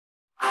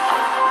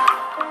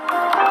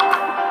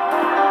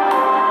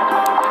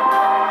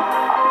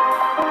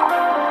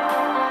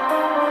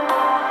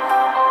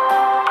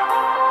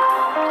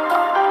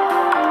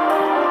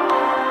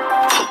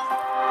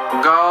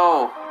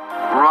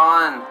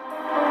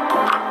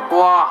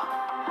Whoa!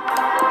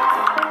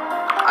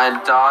 I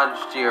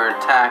dodged your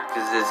attack,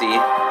 Zizzy.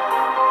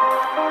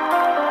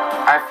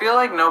 I feel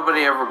like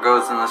nobody ever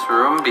goes in this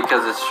room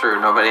because it's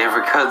true. Nobody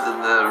ever goes in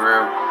the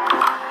room.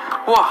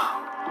 Whoa!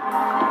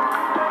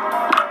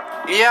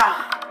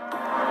 Yeah!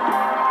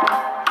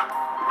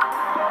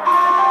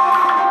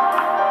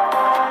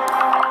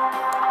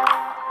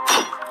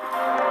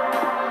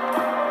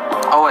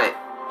 Oh wait.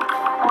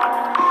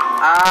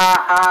 Ah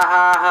ha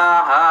ha ha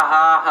ha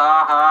ha ha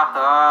ha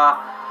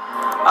ha.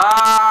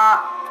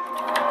 Ah.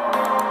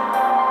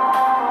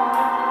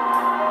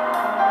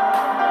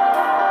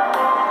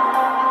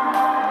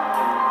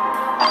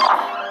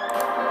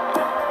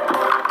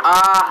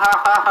 Ah ha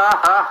ha ha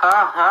ha ha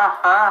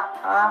ha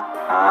ha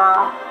ha.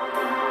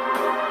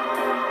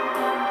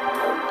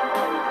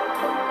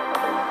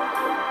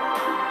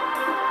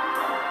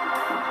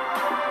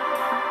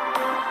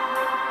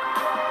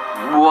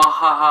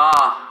 Wahaha.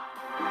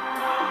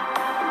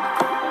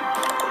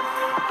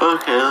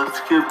 Okay, let's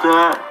skip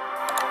that.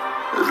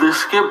 The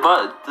skip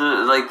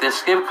the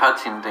skip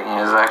cutscene thing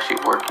is actually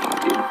working,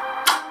 dude.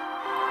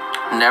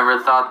 Never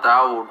thought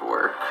that would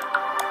work.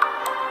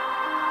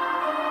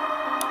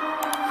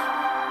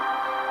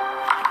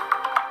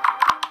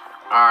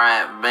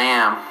 Alright,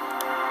 bam.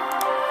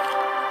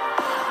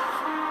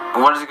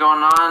 What is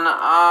going on?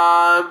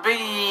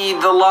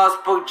 The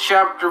Lost Book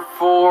Chapter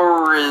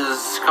 4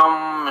 is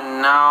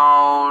coming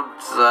out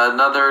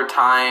another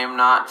time,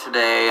 not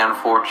today,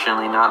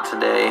 unfortunately, not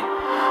today.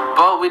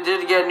 But we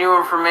did get new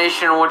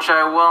information, which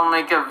I will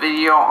make a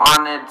video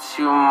on it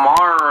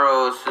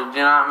tomorrow, so do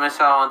not miss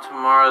out on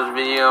tomorrow's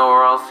video,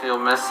 or else you'll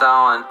miss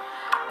out on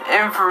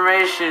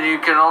information you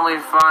can only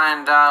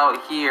find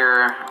out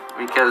here,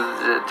 because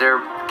they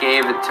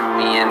gave it to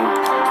me, and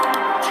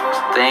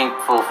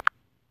thankful.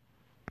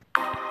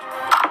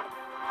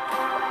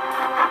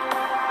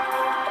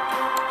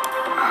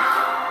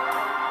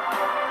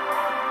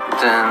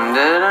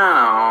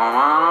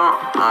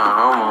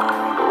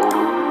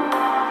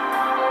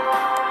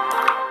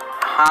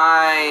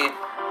 Hi,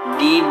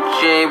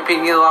 DJ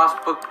Piggy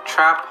Lost Book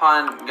Trap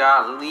Hunt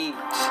got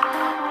leaked.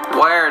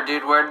 Where,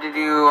 dude? Where did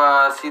you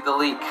see the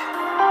leak?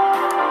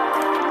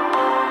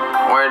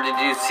 Where did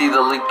you see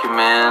the leak,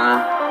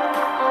 man?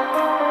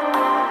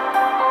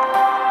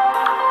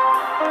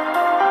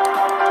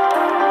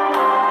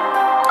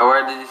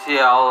 Where did you see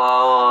it?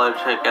 I'll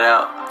check it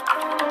out.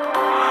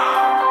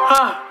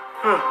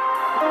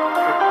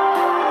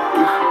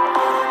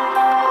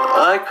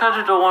 I kind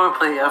of don't want to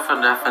play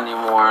FNF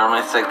anymore on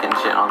my second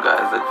channel,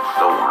 guys. I just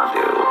don't want to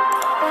do.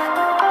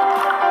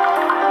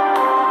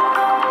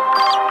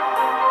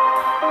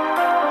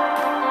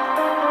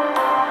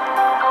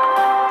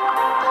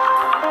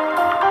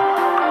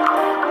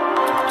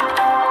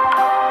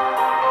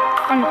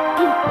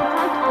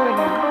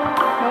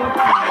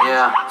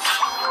 Yeah.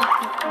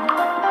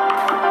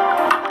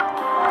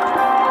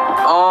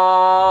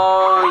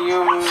 Oh,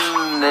 you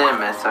didn't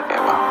miss. Okay,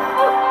 well.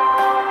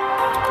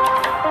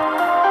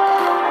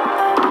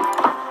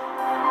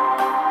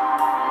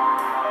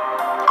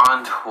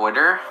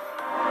 Twitter.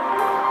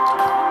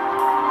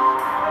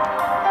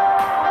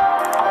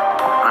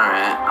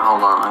 Alright,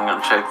 hold on, I'm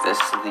gonna check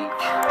this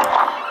leak.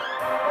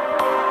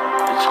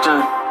 It's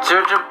gonna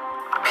search a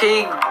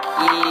Piggy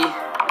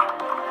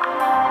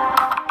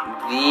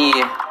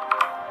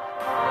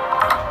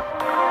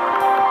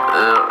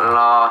the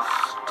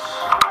Lost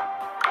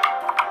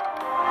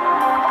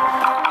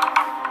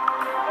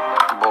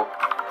Book.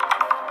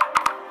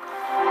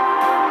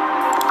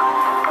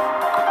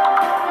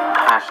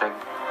 Hashtag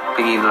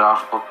Piggy the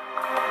Lost Book.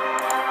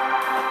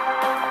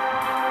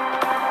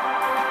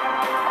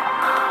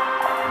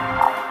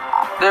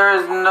 There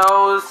is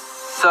no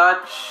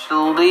such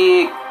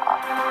leak.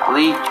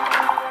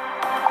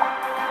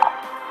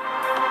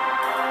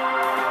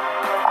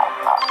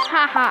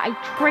 Haha, I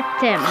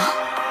tricked him.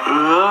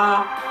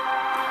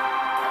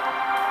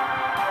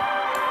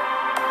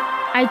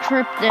 I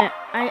tricked him.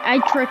 I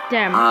tricked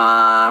him.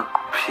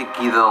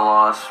 Piggy the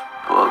Lost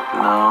Book,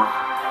 no.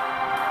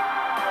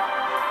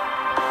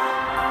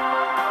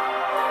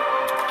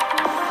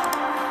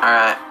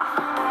 Alright.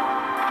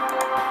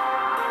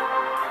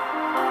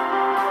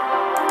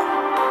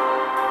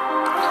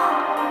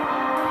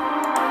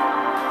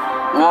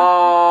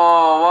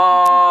 Whoa.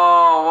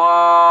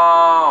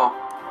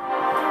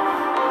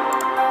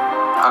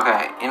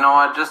 Okay, you know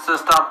what? Just to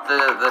stop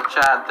the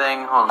chat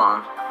thing, hold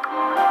on.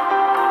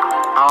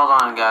 Hold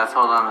on, guys.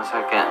 Hold on a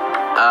second.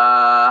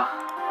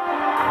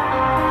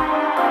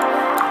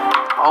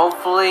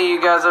 Hopefully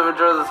you guys have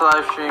enjoyed this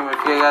live stream.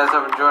 If you guys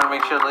have enjoyed,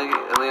 make sure to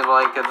leave a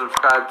like and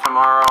subscribe.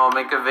 Tomorrow I'll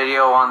make a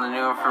video on the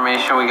new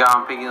information we got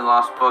on Piggy the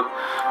Lost Book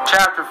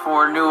Chapter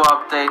 4, new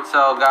update.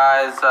 So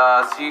guys,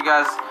 see you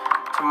guys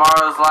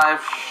tomorrow's live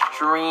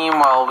stream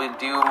while we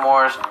do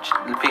more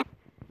Piggy